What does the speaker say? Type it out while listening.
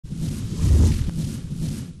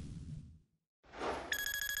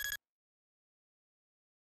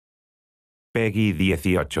Peggy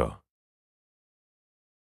 18.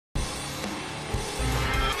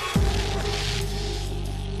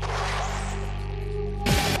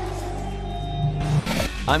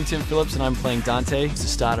 I'm Tim Phillips and I'm playing Dante. It's the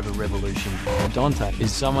start of a revolution. Dante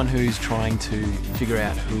is someone who's trying to figure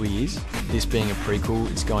out who he is. This being a prequel,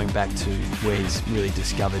 it's going back to where he's really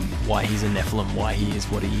discovered why he's a Nephilim, why he is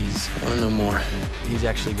what he is. I want to know more. He's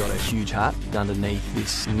actually got a huge heart underneath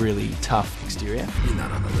this really tough exterior. You're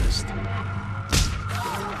not on the list.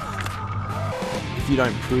 If you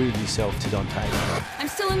don't prove yourself to Dante, I'm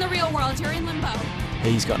still in the real world, you're in limbo.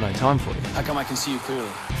 he's got no time for you. How come I can see you clearly?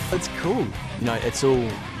 It's cool. You know, it's all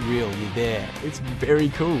real, you're there. It's very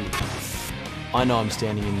cool. I know I'm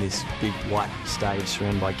standing in this big white stage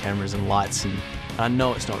surrounded by cameras and lights, and I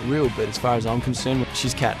know it's not real, but as far as I'm concerned,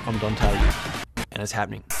 she's Kat, I'm Dante, and it's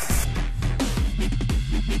happening.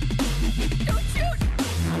 Don't shoot!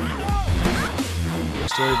 A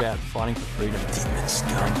story about fighting for freedom.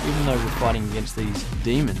 Even though we're fighting against these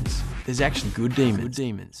demons, there's actually good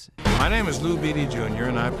demons. My name is Lou Beatty Jr.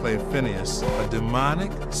 and I play Phineas, a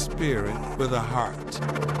demonic spirit with a heart.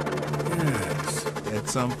 Yes, at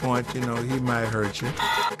some point, you know, he might hurt you.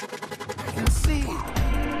 I can see.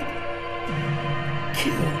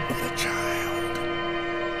 Kill the child.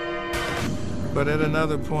 But at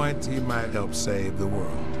another point, he might help save the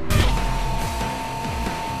world.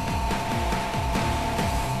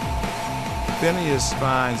 Phineas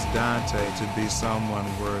finds Dante to be someone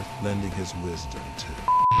worth lending his wisdom to.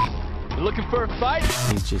 You're looking for a fight?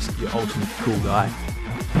 He's just your ultimate cool guy.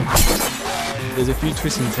 There's a few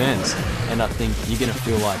twists and turns, and I think you're going to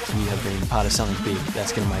feel like you have been part of something big.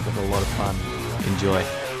 That's going to make it a lot of fun.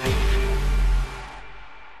 Enjoy.